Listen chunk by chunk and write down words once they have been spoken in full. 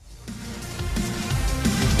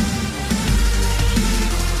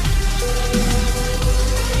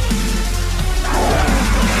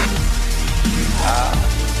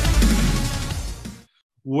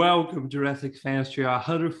Welcome, Jurassic fans, to our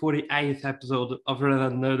 148th episode of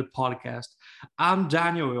Another Nerd podcast. I'm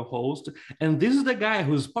Daniel, your host, and this is the guy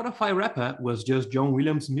whose Spotify rapper was just John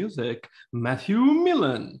Williams' music, Matthew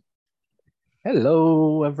Millen.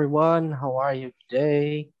 Hello, everyone. How are you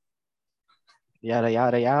today? Yada,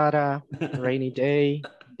 yada, yada. Rainy day.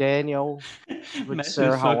 Daniel, good Matthew sir,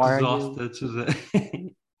 is so how are you? exhausted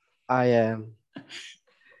today. I am.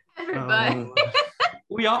 Everybody.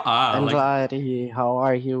 We all are. Anxiety, how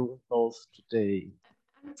are you both today?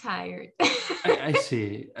 I'm tired. I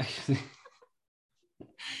see.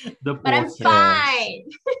 The But I'm poor thing. fine.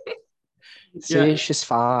 See, Yeah. she's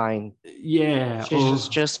fine. Yeah. She's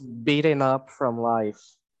just beaten up from life.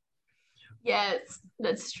 Yes,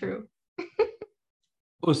 that's true.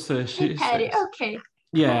 Also, Hey, Patty. Okay.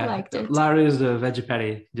 Yeah, I liked it. Larry is a veggie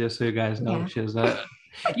patty, just so you guys know. Yeah. She's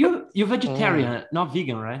you're vegetarian, not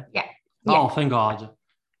vegan, right? Yeah. Oh, thank God.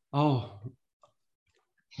 Oh,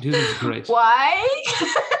 this is great. Why?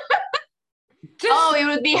 Oh, it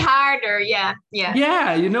would be harder. Yeah.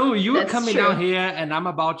 Yeah, you were That's coming true. down here and I'm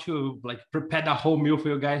about to prepare the whole meal for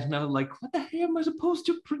you guys now. Like, what the hell am I supposed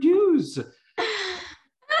to produce?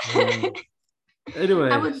 Anyway.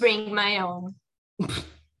 I would bring my own.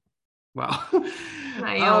 Wow.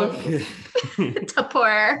 My own. Okay.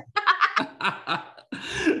 Tupperware.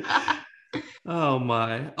 Oh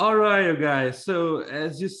my. All right, you guys. So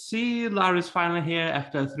as you see, Larry's finally here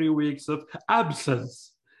after 3 weeks of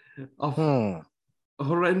absence. Of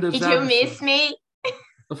horrendous Did you absence. miss me?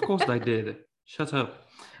 Of course I did. Shut up.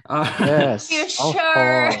 Yes, You of sure?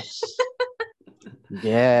 course.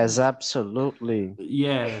 Yes, absolutely.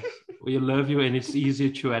 Yeah, we love you, and it's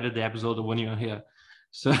easier to edit the episode when you're here.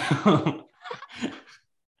 So I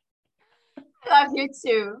love you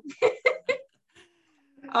too.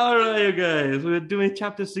 all right, you guys, we're doing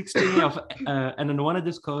chapter 16 of an unwanted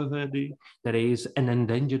discovery that is an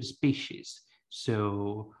endangered species.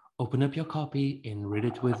 So open up your copy and read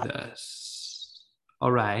it with us.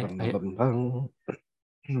 All right.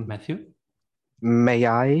 Matthew? May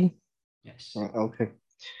I? Yes. Okay.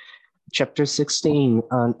 Chapter 16,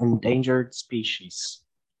 An Endangered Species.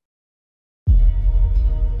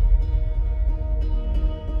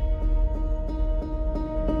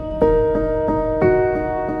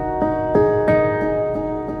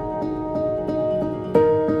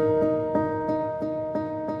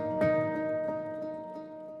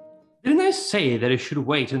 Didn't I say that I should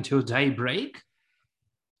wait until daybreak?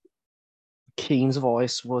 Keen's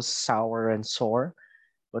voice was sour and sore,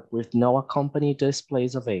 but with no accompanying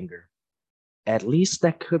displays of anger. At least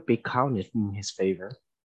that could be counted in his favor.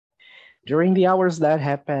 During the hours that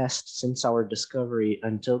had passed since our discovery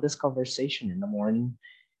until this conversation in the morning,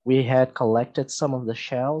 we had collected some of the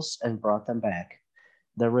shells and brought them back.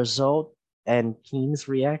 The result and Keen's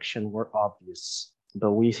reaction were obvious,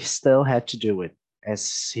 but we still had to do it,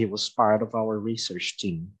 as he was part of our research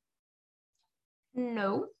team.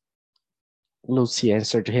 No. Lucy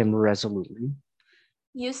answered him resolutely.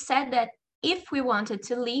 You said that if we wanted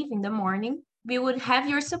to leave in the morning, we would have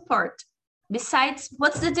your support. Besides,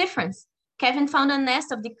 what's the difference? Kevin found a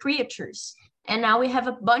nest of the creatures, and now we have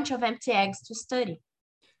a bunch of empty eggs to study.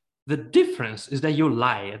 The difference is that you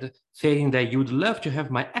lied, saying that you'd love to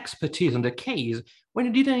have my expertise on the case when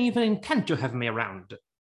you didn't even intend to have me around.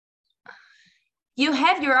 You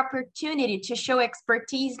have your opportunity to show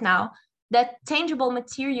expertise now that tangible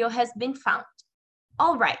material has been found.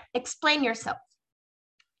 All right, explain yourself.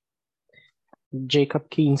 Jacob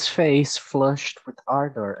Keen's face flushed with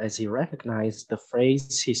ardor as he recognized the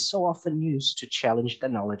phrase he so often used to challenge the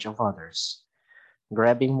knowledge of others.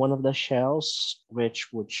 Grabbing one of the shells,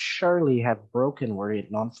 which would surely have broken were it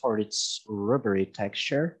not for its rubbery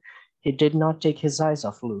texture, he did not take his eyes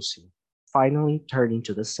off Lucy. Finally, turning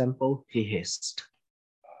to the sample, he hissed.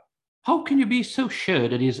 How can you be so sure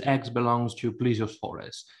that these eggs belong to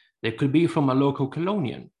plesiosaurs? They could be from a local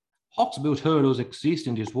colonian. Hawksbill turtles exist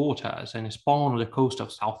in these waters and spawn on the coast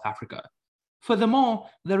of South Africa. Furthermore,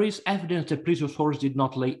 there is evidence that plesiosaurs did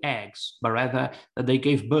not lay eggs, but rather that they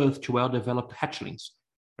gave birth to well-developed hatchlings.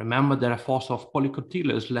 Remember that a fossil of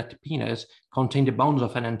Polycotyledus latipinus contained the bones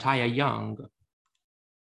of an entire young.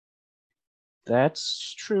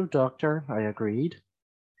 That's true, Doctor, I agreed.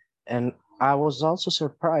 And I was also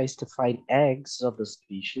surprised to find eggs of the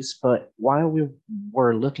species, but while we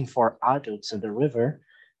were looking for adults in the river,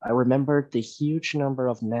 I remembered the huge number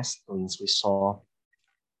of nestlings we saw.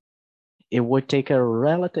 It would take a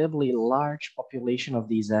relatively large population of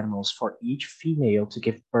these animals for each female to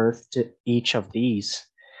give birth to each of these.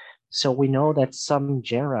 So we know that some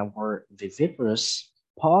genera were viviparous,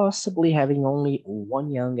 possibly having only one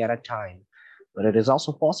young at a time, But it is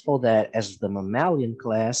also possible that as the mammalian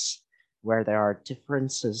class, where there are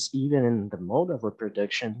differences even in the mode of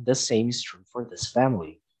reproduction, the same is true for this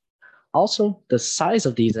family. Also, the size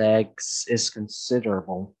of these eggs is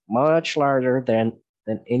considerable, much larger than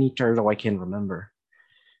any turtle I can remember.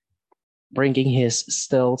 Bringing his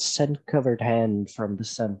still scent-covered hand from the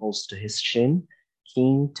samples to his chin,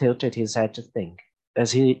 King tilted his head to think,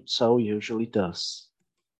 as he so usually does.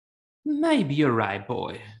 Maybe you're right,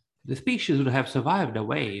 boy. The species would have survived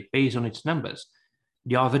away based on its numbers.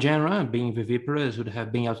 The other genera, being viviparous, would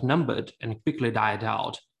have been outnumbered and quickly died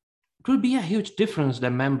out. It would be a huge difference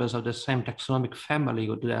that members of the same taxonomic family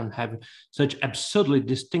would then have such absurdly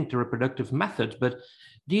distinct reproductive methods, but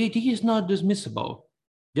the idea is not dismissible.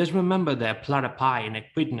 Just remember that platypi and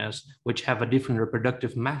echidnas, which have a different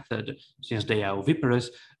reproductive method since they are oviparous,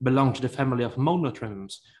 belong to the family of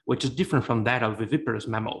monotremes, which is different from that of viviparous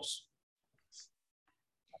mammals.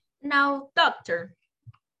 Now, doctor,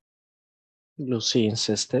 Lucy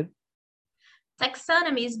insisted.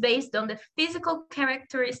 taxonomy is based on the physical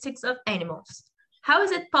characteristics of animals. How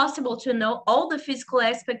is it possible to know all the physical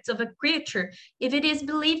aspects of a creature if it is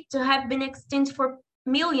believed to have been extinct for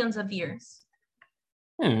millions of years?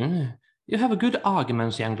 You have a good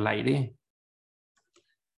argument, young lady.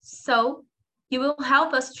 So, you will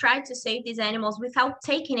help us try to save these animals without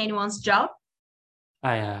taking anyone's job?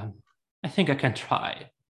 I think I can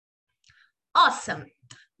try. Awesome.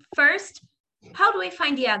 First, how do we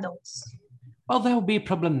find the adults? Well, that would be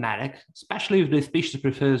problematic, especially if the species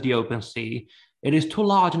prefers the open sea. It is too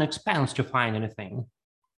large an expanse to find anything.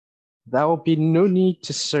 There will be no need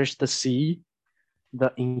to search the sea.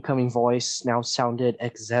 The incoming voice now sounded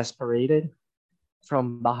exasperated.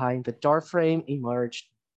 From behind the doorframe emerged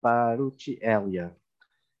Baruchi Elia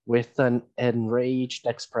with an enraged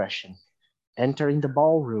expression. Entering the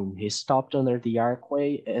ballroom, he stopped under the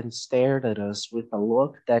archway and stared at us with a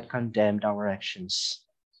look that condemned our actions.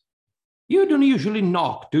 You don't usually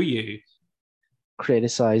knock, do you?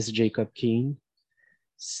 Criticized Jacob Keene.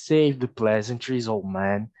 Save the pleasantries, old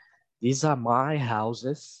man. These are my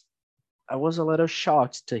houses. I was a little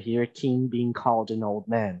shocked to hear Keene being called an old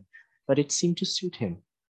man, but it seemed to suit him.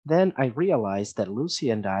 Then I realized that Lucy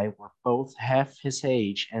and I were both half his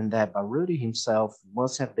age and that Baruti himself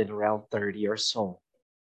must have been around 30 or so.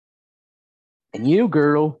 And you,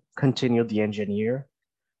 girl, continued the engineer,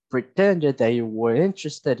 pretended that you were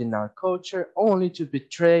interested in our culture only to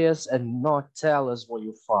betray us and not tell us what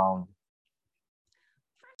you found.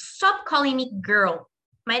 Stop calling me girl.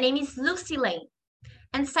 My name is Lucy Lane.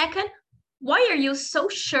 And second, why are you so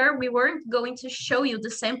sure we weren't going to show you the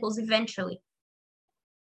samples eventually?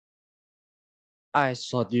 I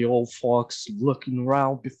saw the old fox looking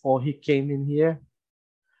around before he came in here.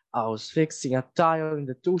 I was fixing a tile in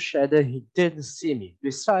the tool shed and he didn't see me.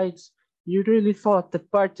 Besides, you really thought the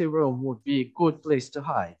party room would be a good place to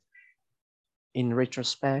hide. In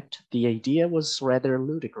retrospect, the idea was rather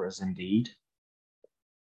ludicrous indeed.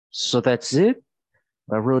 So that's it?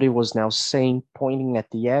 Rudy was now saying, pointing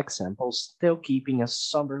at the egg samples, still keeping a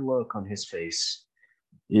somber look on his face.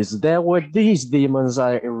 Is that where these demons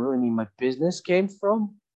are ruining my business came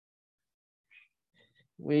from?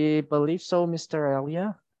 We believe so, Mr.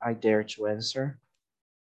 Elia, I dare to answer.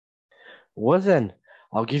 Well then,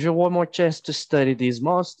 I'll give you one more chance to study these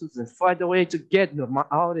monsters and find a way to get them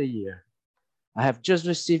out of here. I have just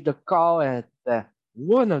received a call that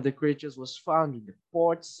one of the creatures was found in the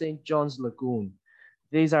Port St. John's Lagoon.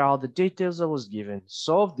 These are all the details I was given.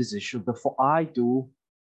 Solve this issue before I do.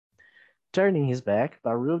 Turning his back,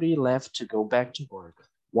 Baruti left to go back to work,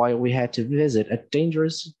 while we had to visit a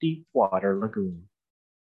dangerous deep water lagoon.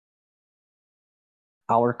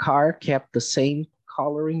 Our car kept the same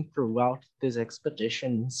coloring throughout this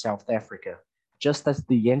expedition in South Africa, just as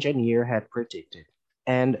the engineer had predicted.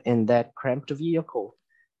 And in that cramped vehicle,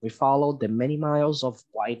 we followed the many miles of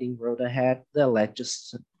winding road ahead that led to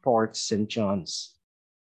Port St. John's.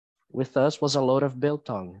 With us was a load of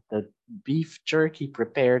biltong, the beef jerky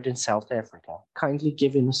prepared in South Africa, kindly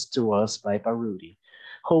given to us by Baruti,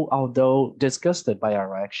 who, although disgusted by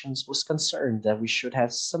our actions, was concerned that we should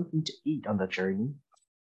have something to eat on the journey.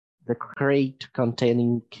 The crate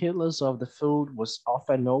containing kilos of the food was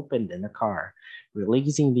often opened in the car,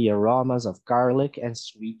 releasing the aromas of garlic and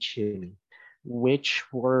sweet chili, which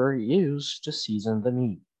were used to season the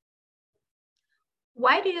meat.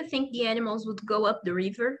 Why do you think the animals would go up the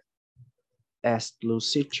river? Asked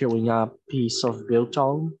Lucy, chewing a piece of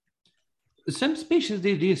biltong. Some species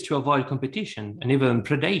did this to avoid competition and even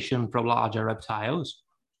predation from larger reptiles,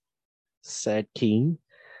 Said King.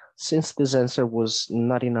 Since this answer was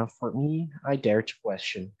not enough for me, I dared to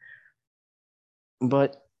question.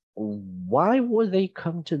 But Why would they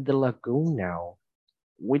come to the lagoon now?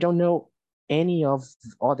 We don't know any of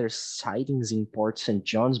other sightings in Port St.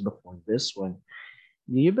 John's before this one.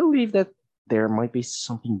 Do you believe that there might be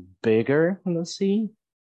something bigger in the sea?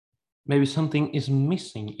 Maybe something is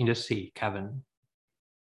missing in the sea, Kevin.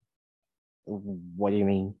 What do you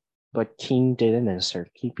mean? But King didn't answer,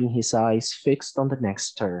 keeping his eyes fixed on the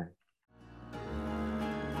next turn.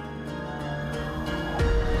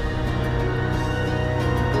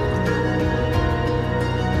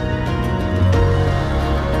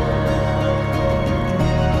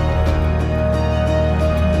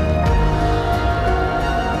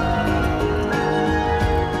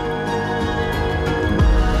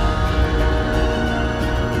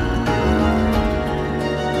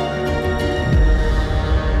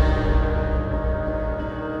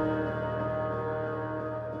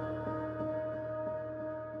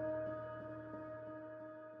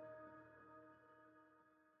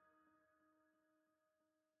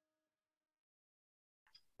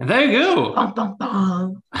 And there you go. Bum, bum,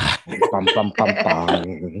 bum. Bum, bum, bum,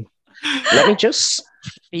 bum. Let me just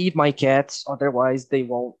feed my cats, otherwise they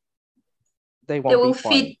won't They be will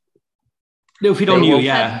fun. feed They'll feed They on you, will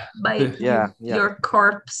yeah. by Yeah, yeah. your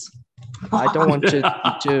corpse. I don't want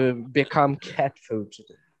to become cat food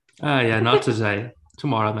today. Yeah, not today.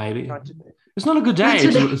 Tomorrow, maybe. Not today. It's not a good Not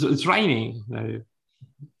day. today. It's raining.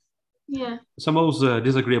 Yeah. It's a most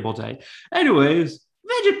disagreeable day. Anyways,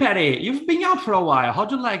 Veggie Patty, you've been out for a while. How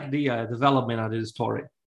do you like the development of this story?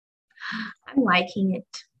 I'm liking it.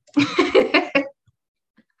 I'm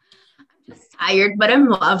just tired, but I'm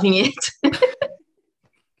loving it.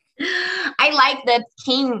 I like that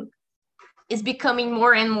King is becoming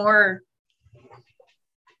more and more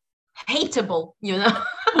hateable, you know?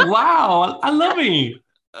 Wow, I love him.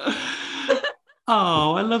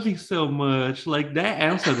 Oh, I love him so much. Like that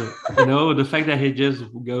answer, the fact that he just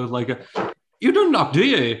goes like, "You don't knock, do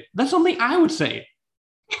you?" That's something I would say.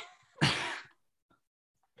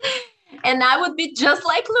 And I would be just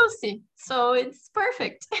like Lucy. So it's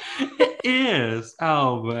perfect. It is.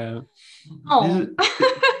 Oh man. Oh.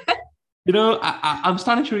 I'm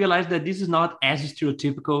starting to realize that this is not as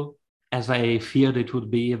stereotypical as I feared it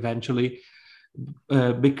would be eventually.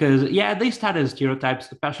 Because they started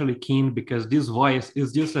stereotypes, especially Keen, because this voice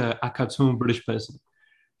is just a cartoon British person.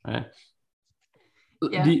 Right?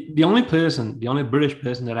 Yeah. The only British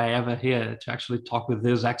person that I ever hear to actually talk with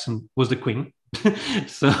this accent was the Queen.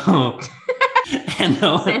 So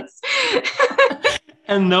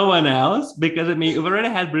and no one else, because I mean, we've already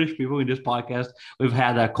had British people in this podcast. We've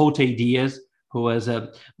had Cote Diaz, who was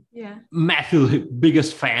Matthew's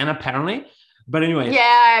biggest fan, apparently. But anyway,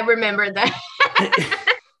 yeah, I remember that.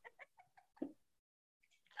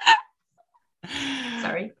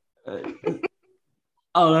 Sorry.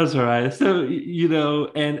 Oh, that's all right. So,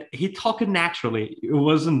 and he talked naturally. It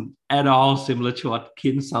wasn't at all similar to what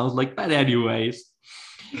Kin sounds like. But anyways,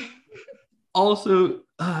 also,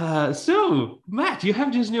 so Matt, you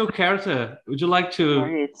have this new character. Would you like to?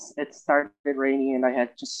 Sorry, it started raining and I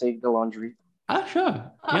had to save the laundry.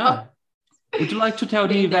 Sure. Yeah. Would you like to tell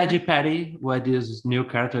the Veggie Patty what this new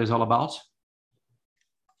character is all about?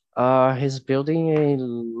 He's building a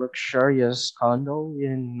luxurious condo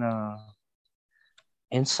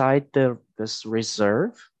inside this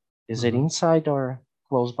reserve. Is it inside or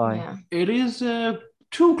close by? Yeah. It is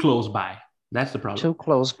too close by. That's the problem. Too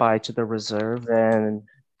close by to the reserve, and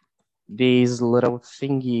these little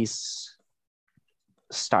thingies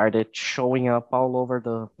started showing up all over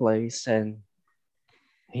the place, and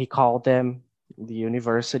he called them the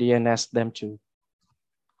university and asked them to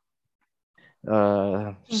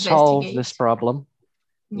solve this problem.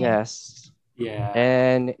 Yeah. Yes. Yeah.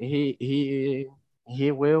 And he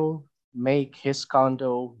will make his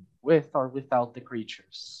condo with or without the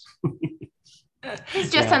creatures. It's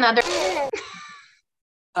just another.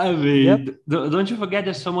 I mean, don't you forget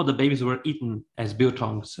that some of the babies were eaten as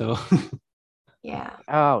biltong, so. Yeah.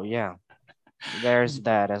 Oh, yeah. There's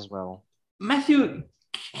that as well. Matthew,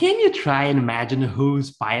 can you try and imagine who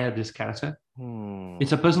inspired this character?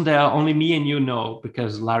 It's a person that only me and you know,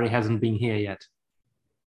 because Larry hasn't been here yet.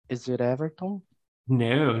 Is it Everton?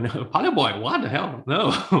 No. Polly Boy, what the hell?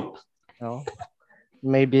 No. No.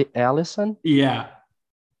 Maybe Allison? Yeah.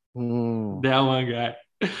 That one guy.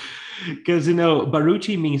 Because,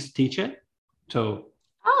 Baruchi means teacher. So.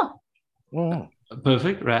 Oh.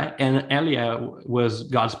 Perfect, right? And Elia was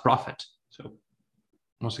God's prophet. So,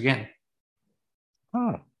 once again.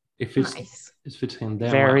 It fits him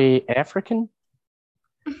there. Very African?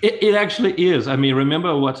 It actually is. I mean,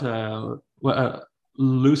 remember what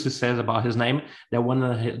Lucy says about his name, that one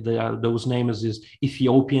of those names is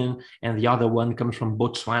Ethiopian and the other one comes from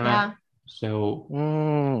Botswana. Yeah. So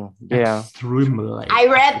extremely. I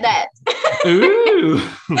read that. Ooh.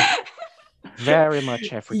 Very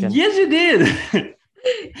much African. Yes, you did.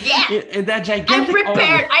 Yeah. That gigantic. I'm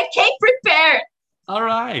prepared. I came prepared. All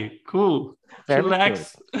right, cool. Very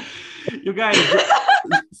Relax. good. You guys.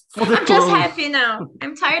 For the I'm just happy now.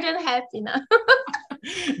 I'm tired and happy now.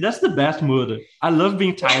 That's the best mood. I love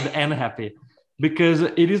being tired and happy because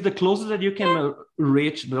it is the closest that you can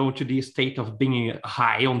reach to the state of being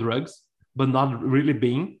high on drugs, but not really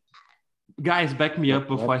being. Guys, back me up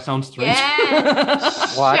before I sound strange. Yeah.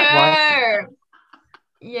 Sure.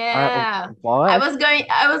 Yeah. What? I was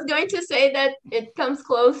going to say that it comes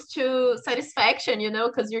close to satisfaction,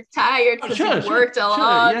 because you're tired because you worked a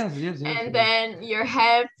lot. Yes, and then you're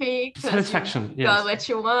happy because satisfaction, you got what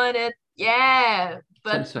you wanted. Yeah.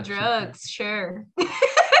 But drugs, sure.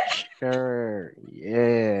 Sure.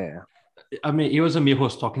 Yeah. I mean, it was me who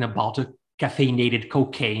was talking about caffeinated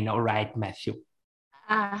cocaine, all right, Matthew?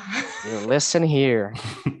 You listen here.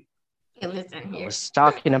 You listen here. I was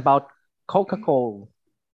talking about Coca-Cola.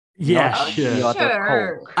 Yeah,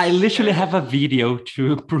 sure. I literally have a video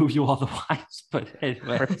to prove you otherwise, but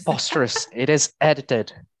anyway. Preposterous. It is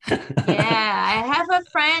edited. Yeah, I have a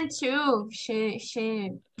friend too.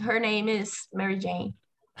 Her name is Mary Jane.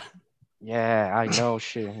 Yeah, I know.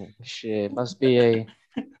 She must be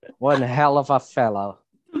one hell of a fellow.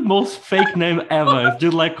 Most fake name ever. It's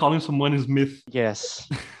just like calling someone Smith. Yes.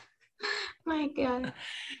 My God.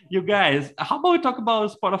 You guys, how about we talk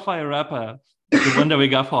about Spotify rapper? The one that we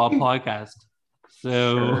got for our podcast.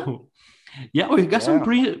 So, we've got some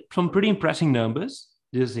pretty impressive numbers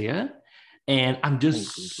this year. And I'm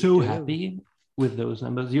just so happy with those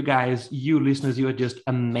numbers. You guys, you listeners, you are just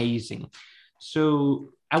amazing.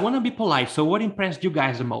 So I want to be polite. So what impressed you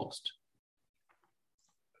guys the most?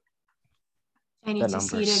 I need to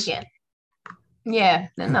see it again. Yeah,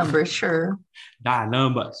 the numbers, sure. The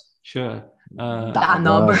numbers, sure. The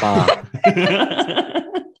number.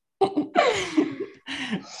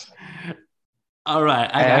 All right.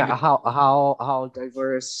 How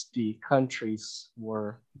diverse the countries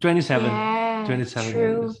were. 27. Yeah, 27.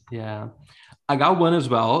 True. Yeah. I got one as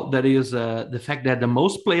well. That is the fact that the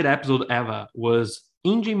most played episode ever was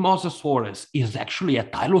Mosasaurus is actually a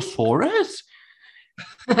Tylosaurus?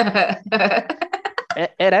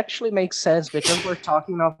 It actually makes sense because we're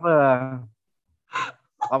talking of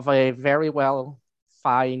a very well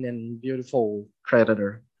fine and beautiful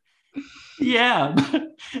predator. Yeah,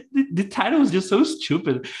 the title was just so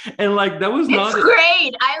stupid, and like that was not. It's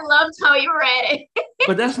great. I loved how you read it.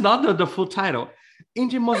 But that's not the full title.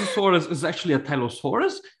 Mosasaurus is actually a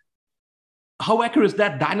Tylosaurus. How accurate is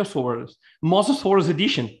that? Dinosaurs, Mosasaurus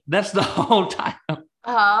edition. That's the whole title.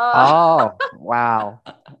 Oh, wow.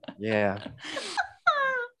 Yeah.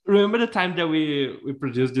 Remember the time that we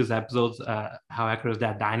produced these episodes? How accurate is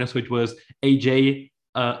that dinosaur? Which was AJ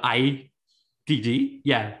IDG.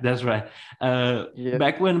 Yeah, that's right.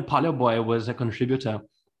 Back when Paleo Boy was a contributor,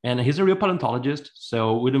 and he's a real paleontologist,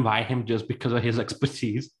 so we'd invite him just because of his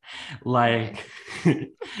expertise. Like,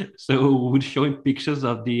 so we'd show him pictures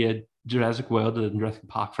of the Jurassic World and Jurassic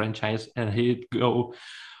Park franchise, and he'd go,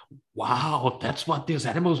 "Wow, that's what these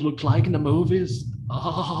animals look like in the movies."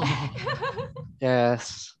 Oh.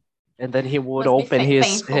 Yes. And then he would open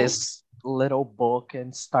his little book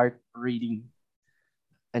and start reading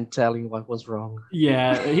and telling what was wrong.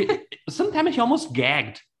 Yeah. Sometimes he almost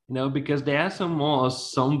gagged, because there are some more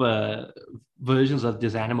somber versions of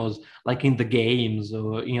these animals, like in the games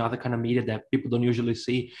or in other kind of media that people don't usually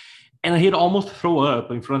see. And he'd almost throw up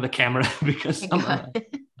in front of the camera because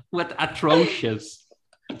what atrocious.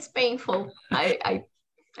 It's painful. I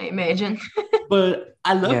imagine. But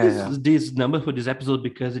I love this number for this episode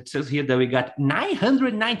because it says here that we got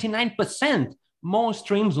 999% more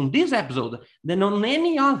streams on this episode than on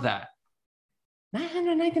any other.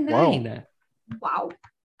 999. Wow.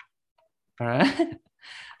 All right.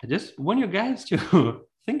 I just want you guys to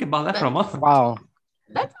think about that for a moment. Wow.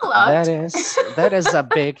 That's a lot. That is a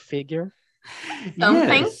big figure.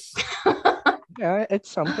 Something. Yes. Yeah, it's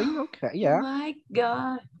something. Okay. Yeah. Oh my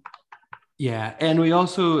God. Yeah, and we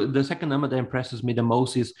also, the second number that impresses me the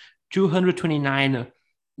most is 229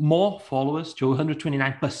 more followers,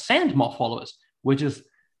 229% more followers, which is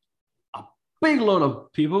a big lot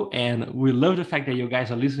of people. And we love the fact that you guys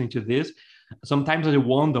are listening to this. Sometimes I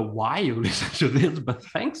wonder why you listen to this, but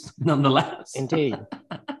thanks nonetheless. Indeed.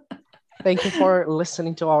 Thank you for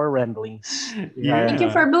listening to our ramblings. Yeah. Thank you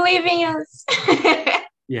for believing us.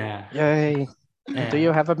 Yeah. Yay. Do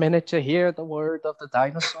you have a minute to hear the word of the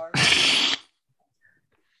dinosaur?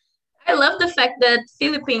 I love the fact that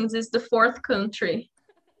Philippines is the fourth country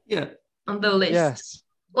Yeah. on the list. Yes.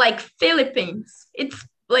 Like Philippines. It's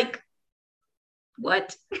like,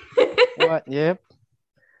 what? What? Yep.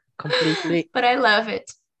 Completely But I love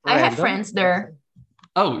it. I have random. friends there.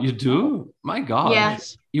 Oh, you do? My God. Yeah.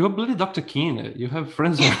 Yes. You're bloody Dr. Keen. You have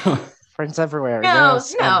friends around. Friends everywhere. No,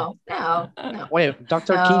 Yes. no. Wait,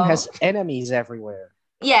 Dr. King No. has enemies everywhere.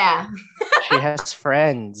 Yeah. She has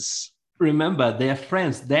friends. Remember, they are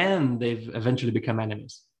friends. Then they've eventually become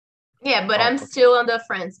enemies. Yeah, but Oh, I'm okay. still on the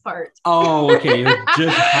friends part. Oh, okay. You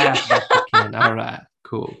just have Dr. Keen. All right.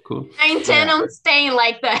 Cool. I intend Yeah. on staying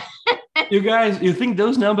like that. You guys, you think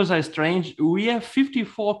those numbers are strange? We have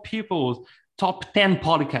 54 people, top 10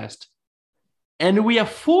 podcast. And we have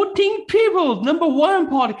 14 people, number one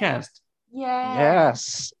podcast. Yeah.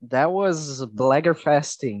 Yes, that was blagger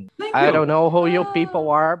fasting. Thank I you. don't know who you people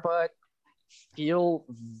are, but feel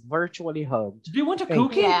virtually hugged. Do you want a Thank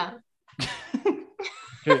cookie? Yeah.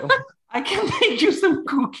 I can make you some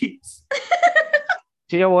cookies.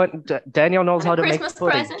 Do you want? Daniel knows A how to make Christmas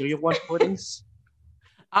pudding. present? Do you want puddings?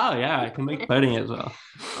 Oh, yeah, I can make pudding as well.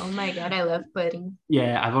 Oh my God, I love pudding.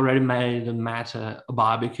 Yeah, I've already made a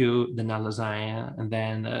barbecue, then a lasagna, and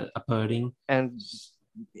then a pudding. And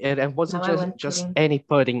it wasn't Now I want just pudding. any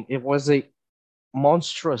pudding. It was a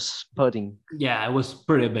monstrous pudding. Yeah, it was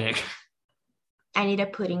pretty big. I need a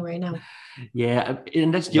pudding right now. Yeah,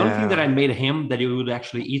 and that's the only thing Yeah. that I made him that he would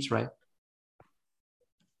actually eat, right?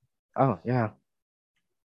 Oh yeah.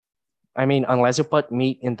 I mean, unless you put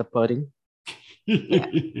meat in the pudding. Yeah.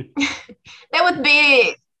 That would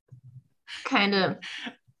be kind of,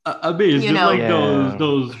 I mean, it's You just know. like Yeah.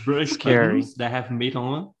 those British Scary. puddings that have meat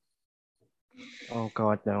on them. Oh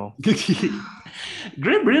God, no.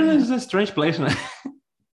 Great Britain is a strange place, man.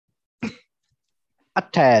 A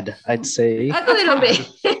tad, I'd say. A little bit.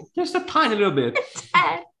 Just a tiny little bit.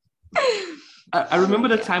 I remember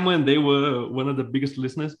the time when they were one of the biggest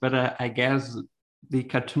listeners, but I guess the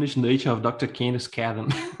cartoonish nature of Dr. Kane scared them.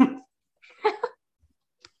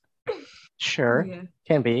 Sure, Yeah.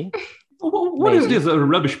 can be. What is Maybe. this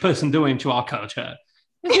rubbish person doing to our culture?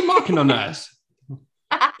 Is he mocking on us?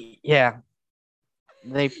 Yeah.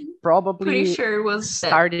 They probably Pretty sure it was that.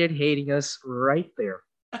 started hating us right there.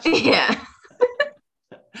 Yeah.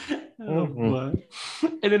 Oh, Mhm. boy.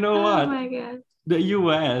 And you know Oh what? my God. The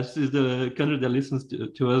US is the country that listens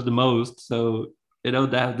to us the most. So, you know,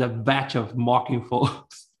 that the batch of mocking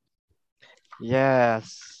folks.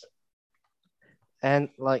 Yes. And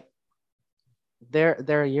like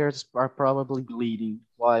their ears are probably bleeding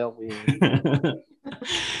while we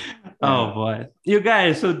Oh boy, you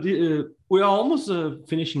guys! So we are almost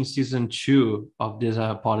finishing season 2 of this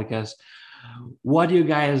podcast. What do you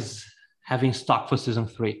guys have in stock for season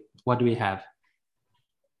 3? What do we have?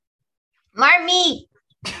 Marmy.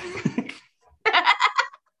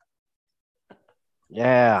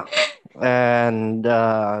 Yeah. And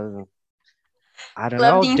I don't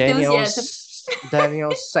Love know, the enthusiasm.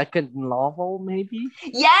 Daniel's second novel, maybe?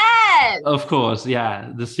 Yes. Of course,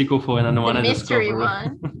 yeah, the sequel for an The Unwanted mystery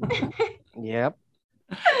Discovery. one. Yep.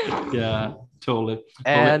 Yeah, totally.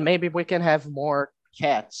 And maybe we can have more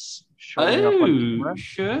cats showing up on camera.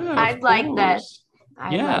 Sure. I'd like that. course.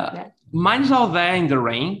 I Yeah. like that. Mine's all there in the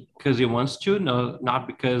rain because he wants to, no, not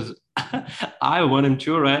because I want him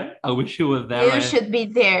to, right? I wish he was there. You right? should be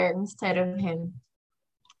there instead of him.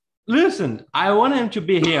 Listen, I want him to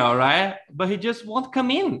be here, all right? But he just won't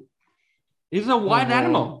come in. He's a wild Mhm.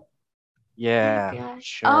 animal. Yeah, Gosh.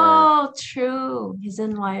 sure. Oh, true. He's a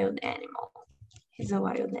wild animal. He's a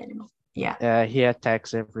wild animal. Yeah. He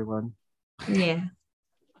attacks everyone. Yeah.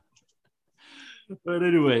 But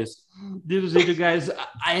anyways, this is it, you guys.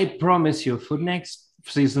 I promise you, for next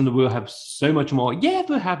season, we'll have so much more. Yeah,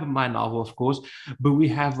 we'll have my novel, of course, but we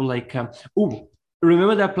have like,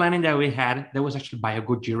 remember that planning that we had? That was actually by a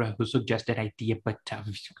Gojira who suggested idea, but that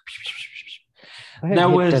He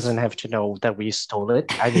was... doesn't have to know that we stole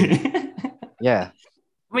it. I mean, yeah.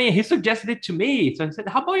 I mean, he suggested it to me. So I said,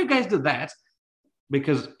 how about you guys do that?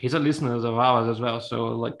 Because he's a listener of ours as well. So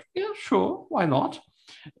like, yeah, sure. Why not?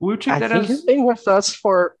 We'll check I that think as... he's been with us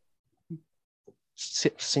for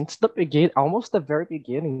since the beginning, almost the very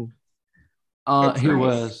beginning. That's he nice.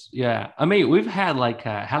 was, yeah. I mean, we've had like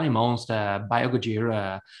Heli Monster,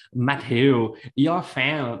 Biogojira, Matt Hill, your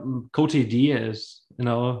fan, Cote Diaz, you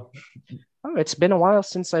know. Oh, it's been a while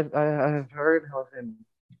since I've heard of him.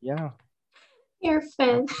 Yeah. You're a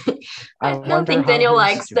fan. I I don't wonder think how Daniel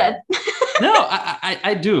he's likes doing. that. No,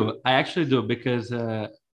 I do. I actually do because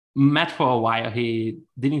Matt, for a while, he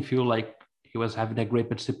didn't feel like he was having a great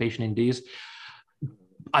participation in this.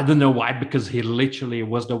 I don't know why, because he literally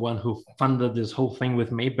was the one who funded this whole thing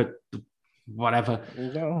with me, but whatever.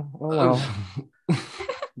 No, oh well.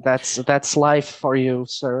 That's life for you,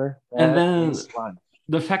 sir. And That then is life.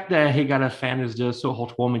 the fact that he got a fan is just so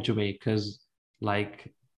heartwarming to me, because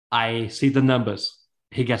like I see the numbers.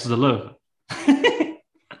 He gets the love.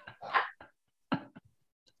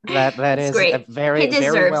 That It's is a great. very He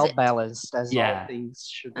deserves well it. balanced as Yeah. all things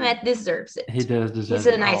should be. Matt deserves it. He does deserve He's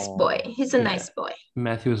a it. nice Oh. boy. He's a Yeah. nice boy.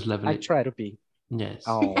 Matthew is I lovely. try to be. Yes.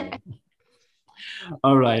 Oh.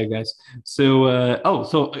 All right, guys. So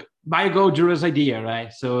Bio Jura's idea,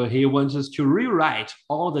 right? So he wants us to rewrite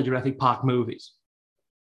all the Jurassic Park movies.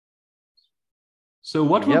 So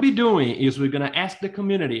what we'll be doing is we're going to ask the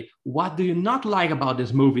community, what do you not like about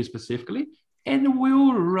this movie specifically? And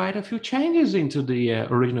we'll write a few changes into the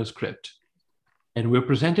original script. And we'll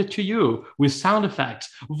present it to you with sound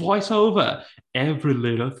effects, voiceover, every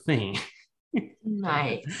little thing.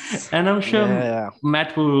 Nice. And I'm sure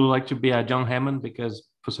Matt will like to be a John Hammond, because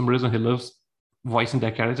for some reason he loves voicing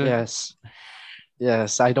that character. Yes.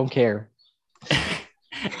 Yes, I don't care.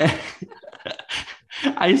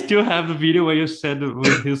 I still have the video where you said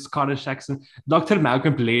with his Scottish accent, Dr.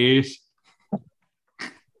 Malcolm, please.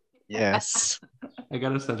 Yes. I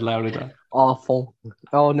gotta say it louder. Awful.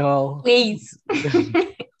 Oh no. Please.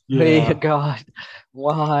 Yeah. God.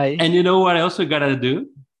 Why? And you know what else we gotta do?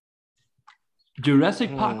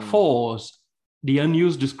 Jurassic Park 4's The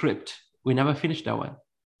Unused Script. We never finished that one.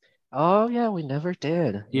 Oh yeah, we never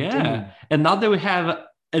did. Yeah. Indeed. And now that we have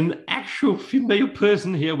an actual female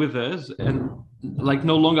person here with us, and like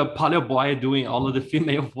no longer Paleo Boy doing all of the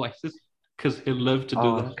female voices, because he loved to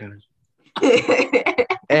do that. God.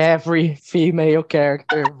 Every female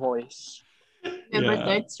character voice. Remember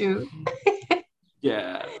that too.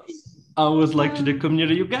 Yeah. I was like to the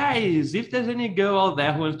community, you guys, if there's any girl out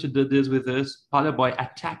there who wants to do this with us, Paleo Boy,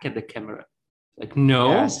 attack at the camera. Like, no,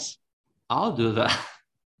 Yes. I'll do that.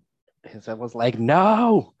 And I was like,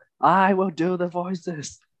 no, I will do the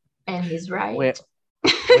voices. And he's right.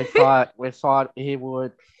 We thought he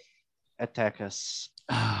would attack us.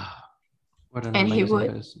 What an And he amazing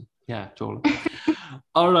would. person. Yeah, totally.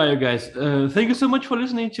 All right, you guys. Thank you so much for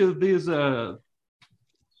listening to this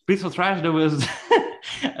piece of trash that was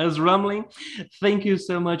as rumbling. Thank you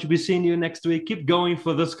so much. We'll be seeing you next week. Keep going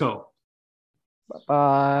for the scope.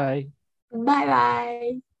 Bye.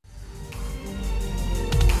 Bye-bye.